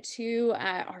listening to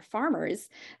our farmers,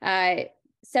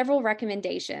 several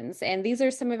recommendations. And these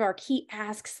are some of our key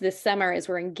asks this summer as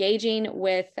we're engaging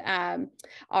with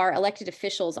our elected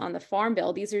officials on the Farm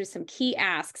Bill. These are some key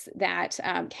asks that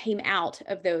came out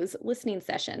of those listening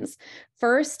sessions.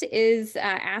 First is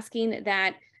asking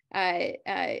that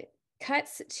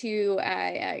cuts to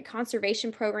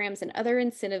conservation programs and other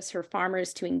incentives for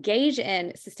farmers to engage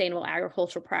in sustainable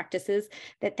agricultural practices,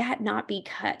 that not be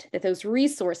cut, that those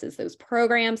resources, those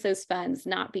programs, those funds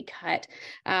not be cut,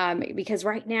 because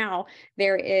right now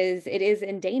it is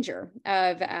in danger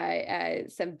of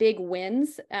some big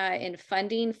wins in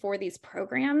funding for these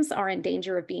programs are in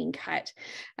danger of being cut.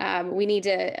 We need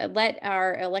to let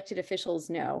our elected officials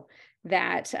know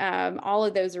that all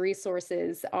of those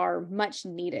resources are much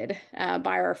needed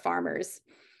by our farmers.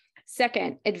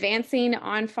 Second, advancing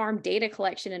on-farm data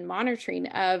collection and monitoring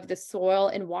of the soil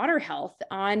and water health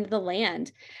on the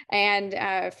land.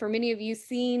 And for many of you,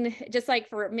 seeing, just like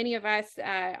for many of us,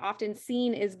 often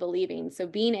seeing is believing. So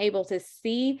being able to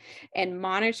see and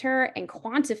monitor and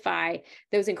quantify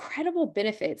those incredible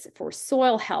benefits for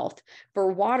soil health, for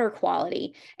water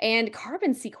quality, and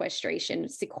carbon sequestration,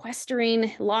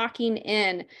 sequestering, locking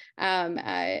in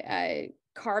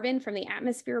carbon from the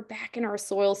atmosphere back in our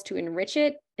soils to enrich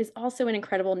it, is also an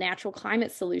incredible natural climate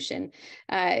solution.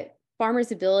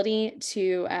 Farmers' ability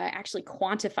to actually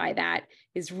quantify that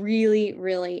is really,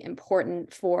 really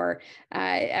important for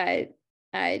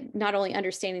not only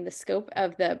understanding the scope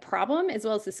of the problem as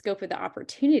well as the scope of the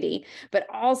opportunity, but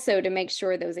also to make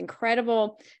sure those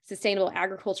incredible sustainable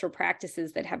agricultural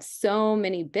practices that have so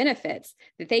many benefits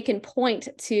that they can point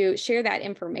to, share that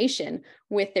information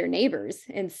with their neighbors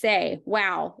and say,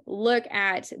 wow, look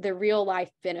at the real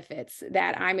life benefits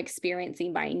that I'm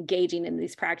experiencing by engaging in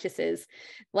these practices.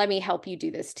 Let me help you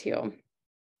do this too.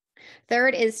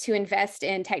 Third is to invest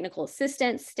in technical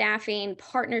assistance, staffing,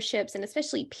 partnerships, and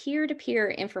especially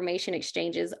peer-to-peer information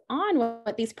exchanges on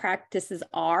what these practices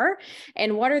are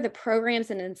and what are the programs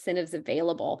and incentives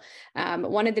available.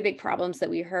 One of the big problems that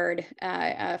we heard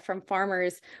from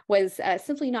farmers was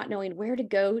simply not knowing where to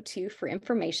go to for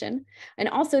information, and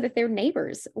also that their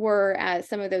neighbors were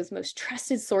some of those most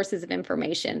trusted sources of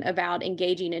information about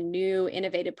engaging in new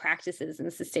innovative practices in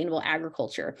sustainable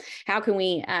agriculture. How can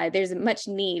we, there's much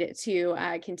need to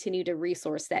continue to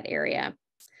resource that area.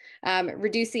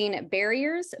 Reducing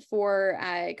barriers for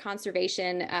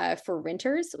conservation for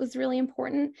renters was really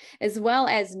important, as well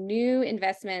as new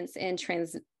investments in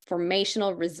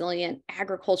transformational, resilient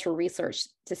agricultural research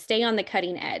to stay on the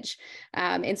cutting edge.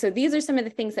 And so these are some of the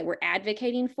things that we're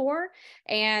advocating for.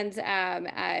 And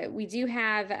we do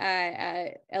have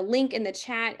a link in the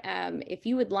chat if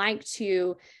you would like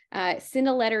to send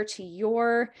a letter to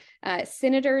your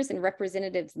senators and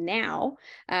representatives now.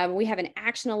 We have an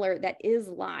action alert that is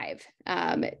live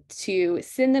to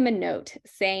send them a note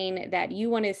saying that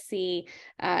you want to see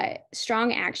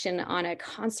strong action on a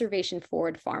conservation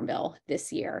forward farm bill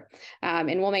this year.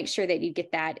 And we'll make sure that you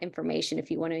get that information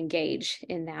if you want to engage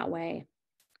in that way.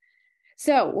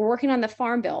 So we're working on the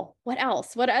Farm Bill. What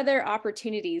else? What other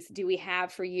opportunities do we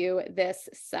have for you this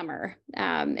summer?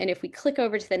 And if we click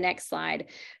over to the next slide,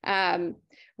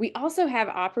 we also have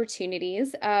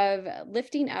opportunities of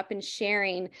lifting up and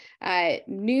sharing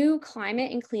new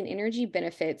climate and clean energy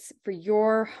benefits for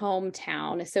your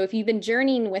hometown. So if you've been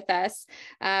journeying with us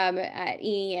at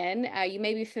EEN, you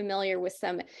may be familiar with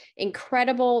some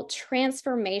incredible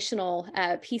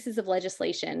transformational pieces of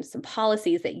legislation, some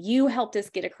policies that you helped us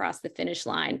get across the finish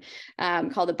line,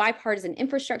 called the Bipartisan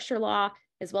Infrastructure Law,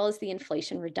 as well as the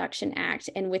Inflation Reduction Act.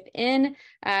 And within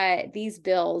these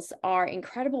bills are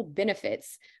incredible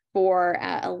benefits for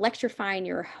electrifying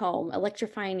your home,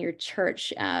 electrifying your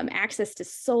church, access to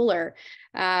solar,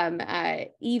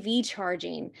 EV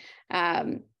charging,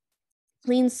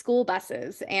 clean school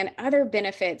buses, and other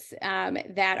benefits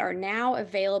that are now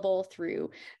available through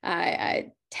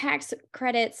tax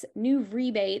credits, new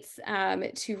rebates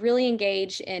to really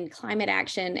engage in climate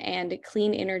action and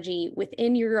clean energy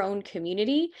within your own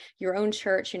community, your own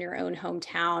church, and your own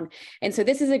hometown. And so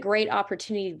this is a great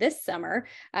opportunity this summer.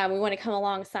 We want to come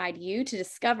alongside you to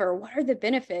discover what are the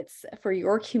benefits for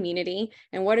your community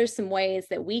and what are some ways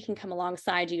that we can come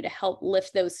alongside you to help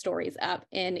lift those stories up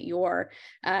in your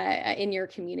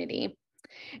community.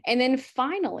 And then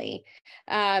finally,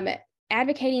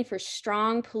 advocating for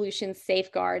strong pollution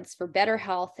safeguards for better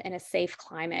health and a safe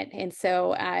climate. And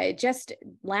so just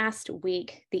last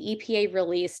week, the EPA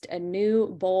released a new,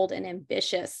 bold, and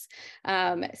ambitious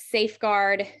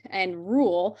safeguard and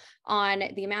rule on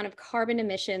the amount of carbon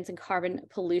emissions and carbon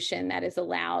pollution that is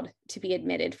allowed to be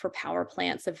emitted for power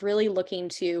plants, of really looking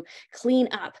to clean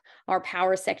up our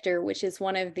power sector, which is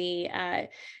one of the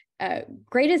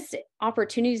greatest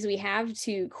opportunities we have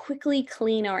to quickly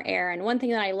clean our air. And one thing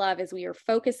that I love is we are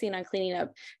focusing on cleaning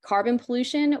up carbon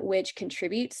pollution, which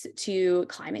contributes to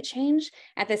climate change.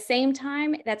 At the same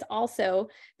time, that's also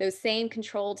those same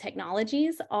control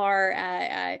technologies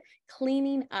are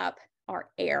cleaning up our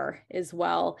air as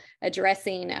well,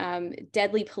 addressing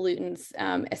deadly pollutants,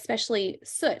 especially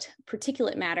soot,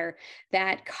 particulate matter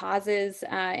that causes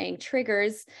and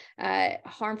triggers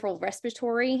harmful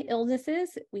respiratory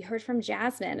illnesses. We heard from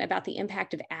Jasmine about the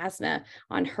impact of asthma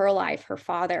on her life, her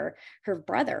father, her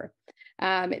brother.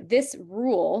 This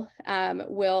rule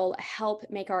will help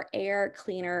make our air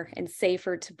cleaner and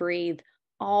safer to breathe,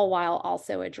 all while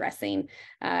also addressing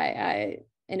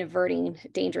and averting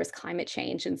dangerous climate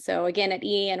change. And so again, at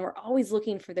EEN, we're always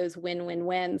looking for those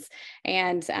win-win-wins.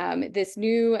 And this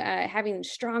new, having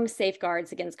strong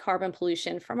safeguards against carbon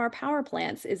pollution from our power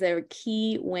plants is a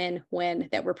key win-win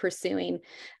that we're pursuing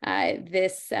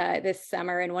this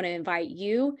summer, and want to invite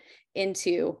you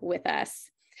into with us.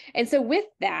 And so with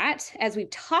that, as we've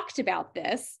talked about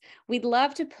this, we'd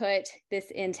love to put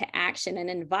this into action and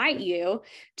invite you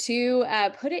to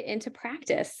put it into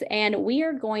practice. And we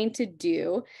are going to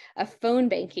do a phone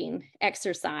banking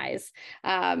exercise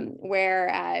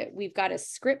where we've got a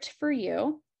script for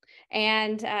you,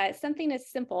 and something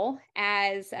as simple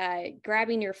as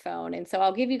grabbing your phone. And so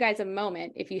I'll give you guys a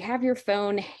moment. If you have your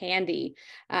phone handy,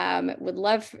 would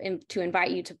love to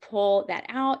invite you to pull that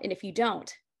out. And if you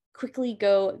don't, quickly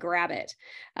go grab it,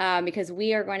 because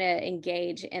we are going to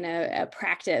engage in a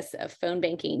practice of phone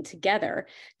banking together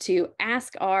to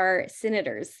ask our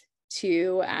senators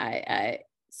to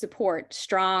support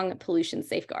strong pollution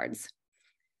safeguards.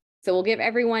 So we'll give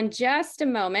everyone just a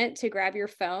moment to grab your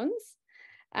phones,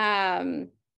 and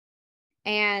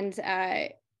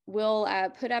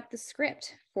we'll put up the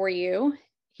script for you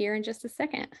here in just a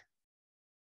second.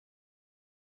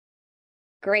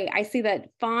 Great. I see that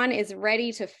Fawn is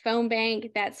ready to phone bank.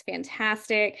 That's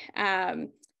fantastic.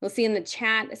 We'll see in the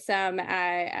chat some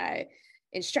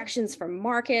instructions from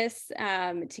Marcus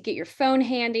to get your phone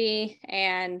handy,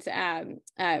 and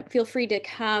feel free to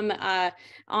come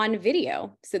on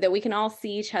video so that we can all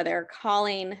see each other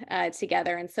calling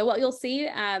together. And so what you'll see,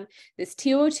 this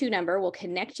 202 number will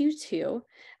connect you to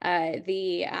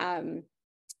the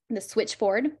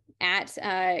switchboard at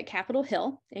Capitol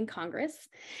Hill in Congress,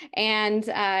 and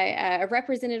a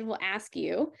representative will ask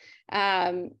you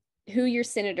who your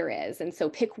senator is. And so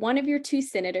pick one of your two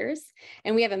senators,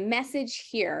 and we have a message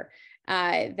here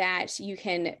that you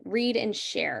can read and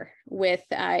share with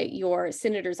your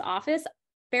senator's office.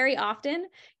 Very often,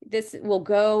 this will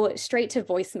go straight to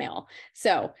voicemail.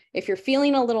 So if you're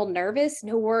feeling a little nervous,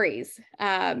 no worries.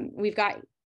 We've got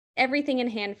everything in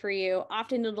hand for you.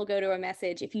 Often it'll go to a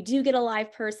message. If you do get a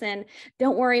live person,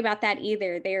 don't worry about that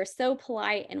either. They are so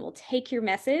polite and will take your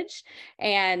message,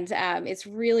 and it's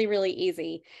really, really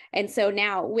easy. And so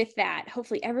now with that,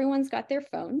 hopefully everyone's got their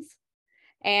phones,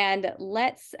 and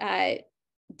let's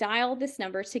dial this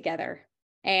number together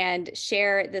and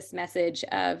share this message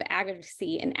of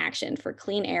advocacy in action for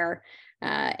clean air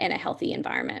and a healthy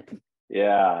environment.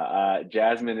 Yeah,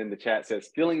 Jasmine in the chat says,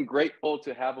 feeling grateful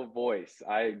to have a voice.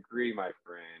 I agree, my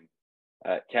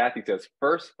friend. Kathy says,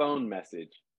 first phone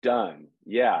message, done.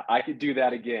 Yeah, I could do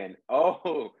that again.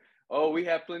 Oh, we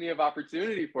have plenty of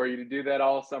opportunity for you to do that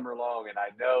all summer long. And I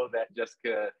know that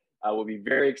Jessica will be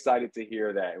very excited to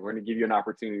hear that. We're going to give you an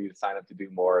opportunity to sign up to do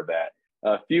more of that.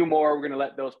 A few more, we're going to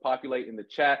let those populate in the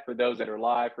chat for those that are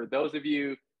live. For those of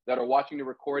you that are watching the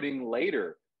recording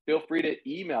later, feel free to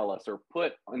email us or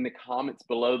put in the comments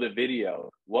below the video.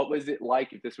 What was it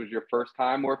like if this was your first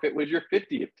time, or if it was your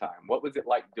 50th time? What was it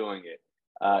like doing it?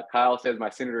 Kyle says, my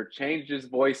senator changed his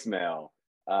voicemail.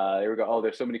 There we go. Oh,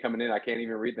 there's so many coming in, I can't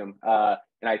even read them.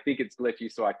 And I think it's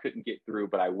glitchy, so I couldn't get through,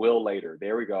 but I will later.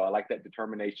 There we go. I like that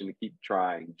determination to keep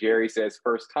trying. Jerry says,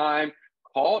 first time,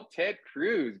 called Ted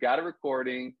Cruz, got a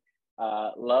recording.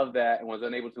 Love that, and was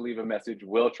unable to leave a message.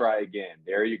 We'll try again.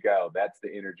 There you go. That's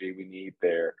the energy we need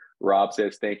there. Rob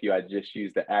says, thank you. I just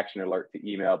used the action alert to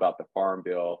email about the Farm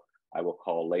Bill. I will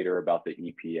call later about the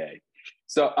EPA.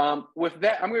 So with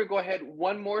that, I'm going to go ahead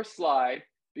one more slide,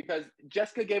 because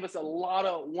Jessica gave us a lot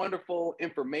of wonderful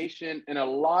information and a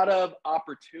lot of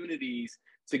opportunities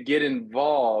to get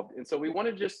involved. And so we want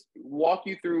to just walk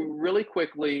you through really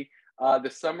quickly the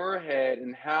summer ahead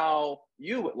and how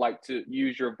you would like to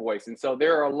use your voice. And so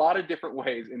there are a lot of different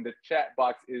ways, and the chat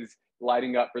box is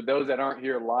lighting up for those that aren't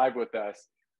here live with us.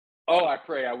 Oh, I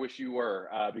pray, I wish you were,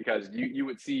 because you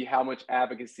would see how much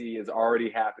advocacy is already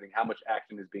happening, how much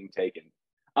action is being taken.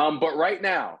 But right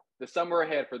now, the summer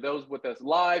ahead, for those with us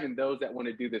live and those that want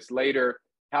to do this later,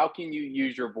 how can you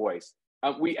use your voice?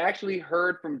 We actually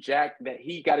heard from Jack that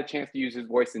he got a chance to use his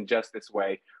voice in just this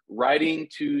way, writing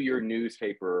to your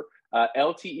newspaper.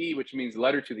 LTE, which means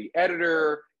letter to the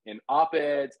editor, and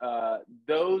op-eds.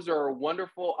 Those are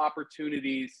wonderful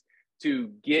opportunities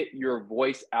to get your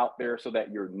voice out there so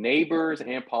that your neighbors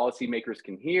and policymakers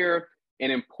can hear.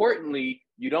 And importantly,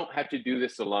 you don't have to do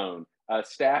this alone.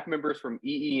 Staff members from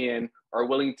EEN are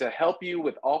willing to help you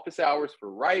with office hours for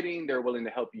writing. They're willing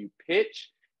to help you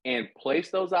pitch and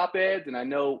place those op-eds. And I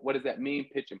know, what does that mean,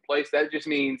 pitch and place? That just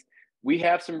means we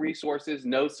have some resources,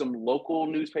 know some local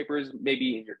newspapers,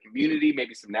 maybe in your community,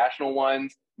 maybe some national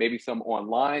ones, maybe some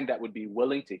online that would be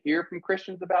willing to hear from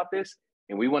Christians about this.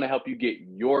 And we want to help you get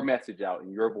your message out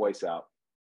and your voice out.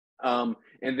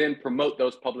 And then promote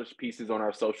those published pieces on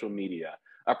our social media.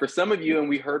 For some of you, and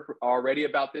we heard already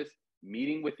about this,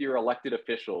 meeting with your elected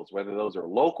officials, whether those are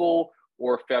local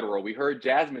or federal. We heard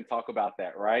Jasmine talk about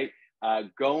that, right?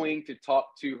 Going to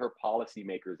talk to her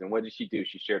policymakers. And what did she do?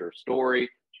 She shared her story.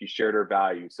 She shared her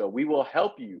values. So we will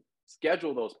help you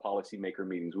schedule those policymaker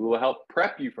meetings. We will help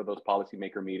prep you for those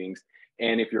policymaker meetings.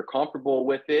 And if you're comfortable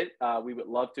with it, we would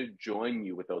love to join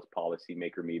you with those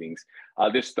policymaker meetings.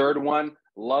 This third one,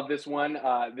 love this one.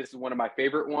 This is one of my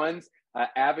favorite ones.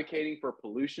 Advocating for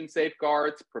pollution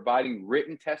safeguards, providing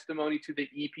written testimony to the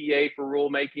EPA for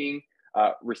rulemaking,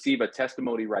 receive a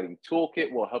testimony writing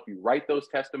toolkit. Will help you write those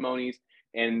testimonies.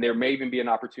 And there may even be an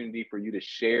opportunity for you to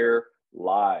share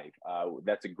live.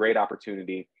 That's a great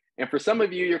opportunity. And for some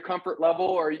of you, your comfort level,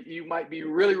 or you might be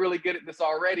really, really good at this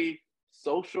already,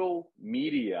 social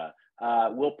media. We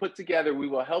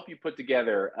will help you put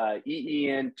together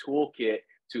EEN toolkit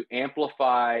to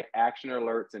amplify action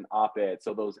alerts and op-eds.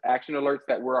 So those action alerts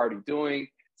that we're already doing,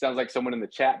 sounds like someone in the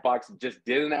chat box just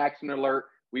did an action alert.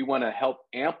 We want to help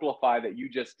amplify that you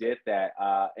just did that.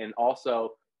 And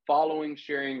also following,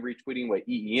 sharing, retweeting what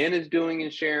EEN is doing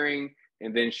and sharing,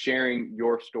 and then sharing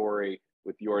your story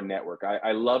with your network.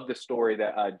 I love the story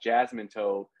that Jasmine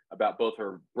told about both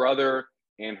her brother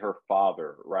and her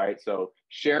father, right? So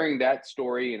sharing that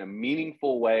story in a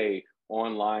meaningful way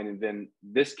online, and then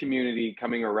this community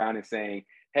coming around and saying,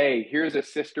 hey, here's a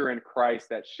sister in Christ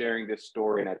that's sharing this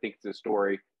story, and I think it's a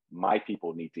story my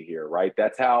people need to hear, right?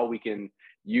 That's how we can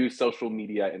use social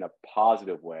media in a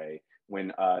positive way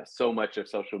when so much of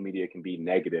social media can be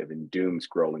negative and doom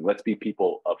scrolling. Let's be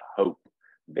people of hope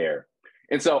there.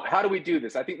 And so how do we do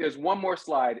this? I think there's one more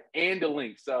slide and a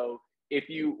link. So if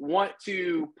you want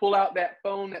to pull out that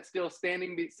phone that's still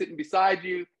sitting beside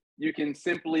you, you can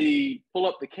simply pull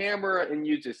up the camera and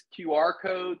use this QR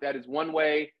code. That is one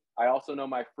way. I also know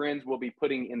my friends will be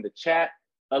putting in the chat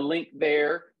a link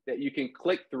there that you can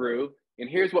click through. And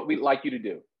here's what we'd like you to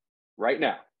do right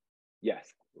now. Yes,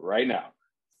 right now.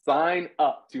 Sign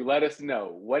up to let us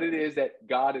know what it is that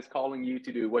God is calling you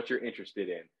to do, what you're interested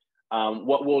in.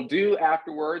 What we'll do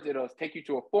afterwards, it'll take you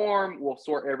to a form. We'll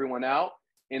sort everyone out.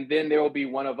 And then there will be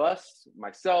one of us,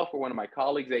 myself, or one of my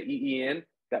colleagues at EEN,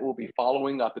 that will be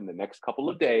following up in the next couple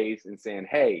of days and saying,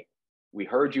 hey, we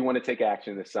heard you want to take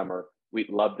action this summer. We'd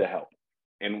love to help.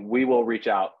 And we will reach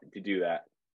out to do that.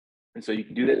 And so you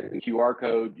can do that through the QR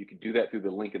code. You can do that through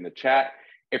the link in the chat.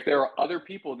 If there are other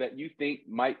people that you think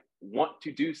might want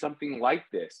to do something like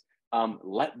this,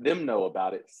 let them know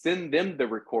about it. Send them the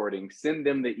recording, send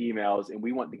them the emails, and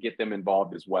we want to get them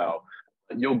involved as well.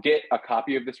 You'll get a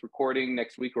copy of this recording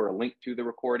next week, or a link to the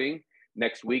recording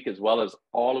next week, as well as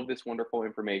all of this wonderful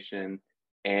information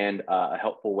and a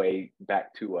helpful way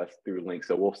back to us through links.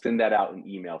 So we'll send that out in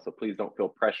email. So please don't feel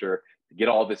pressure to get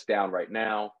all this down right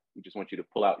now. We just want you to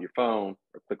pull out your phone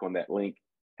or click on that link,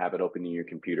 have it open in your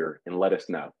computer, and let us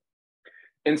know.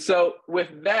 And so with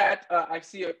that, I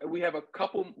see we have a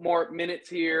couple more minutes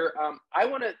here. I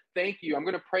want to thank you. I'm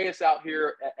going to pray us out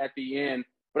here at the end,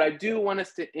 but I do want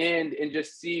us to end and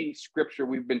just see scripture.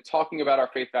 We've been talking about our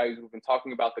faith values. We've been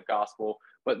talking about the gospel,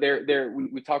 but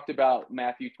we talked about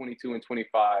Matthew 22 and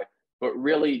 25, but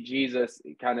really Jesus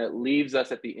kind of leaves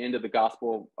us at the end of the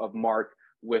Gospel of Mark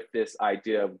with this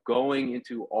idea of going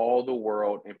into all the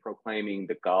world and proclaiming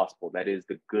the gospel. That is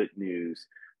the good news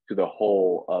to the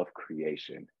whole of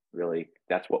creation. Really,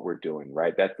 that's what we're doing,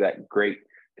 right? That's that great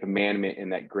commandment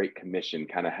and that great commission,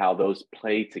 kind of how those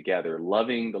play together,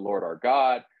 loving the Lord our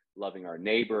God, loving our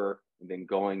neighbor, and then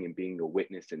going and being a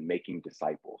witness and making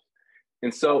disciples.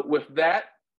 And so with that,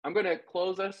 I'm going to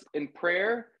close us in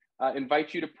prayer,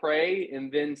 invite you to pray,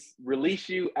 and then release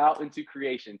you out into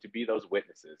creation to be those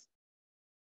witnesses.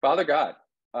 Father God,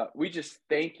 we just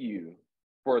thank you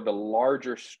for the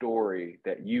larger story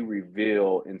that you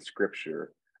reveal in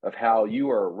Scripture of how you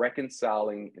are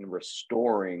reconciling and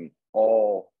restoring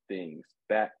all things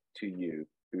back to you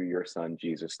through your Son,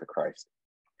 Jesus the Christ.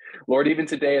 Lord, even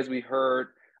today, as we heard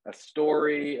a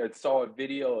story and saw a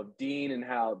video of Dean and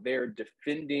how they're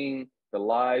defending the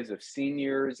lives of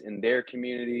seniors in their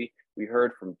community, we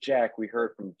heard from Jack, we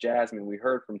heard from Jasmine, we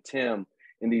heard from Tim,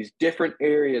 in these different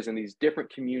areas, in these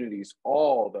different communities,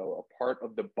 all, though, a part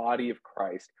of the body of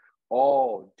Christ,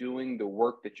 all doing the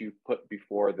work that you put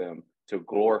before them to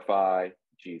glorify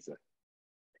Jesus,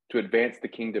 to advance the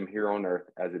kingdom here on earth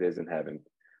as it is in heaven.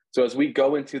 So as we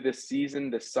go into this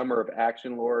season, this summer of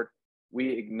action, Lord,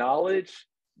 we acknowledge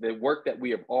the work that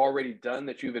we have already done,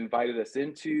 that you've invited us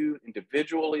into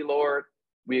individually, Lord.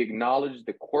 We acknowledge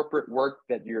the corporate work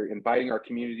that you're inviting our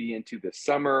community into this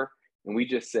summer. And we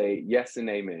just say, yes and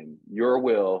amen. Your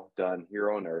will done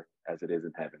here on earth as it is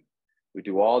in heaven. We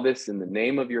do all this in the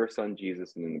name of your Son,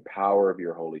 Jesus, and in the power of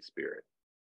your Holy Spirit.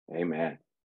 Amen.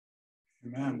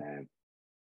 Amen. Amen.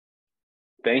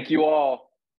 Thank you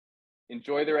all.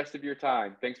 Enjoy the rest of your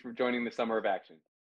time. Thanks for joining the Summer of Action.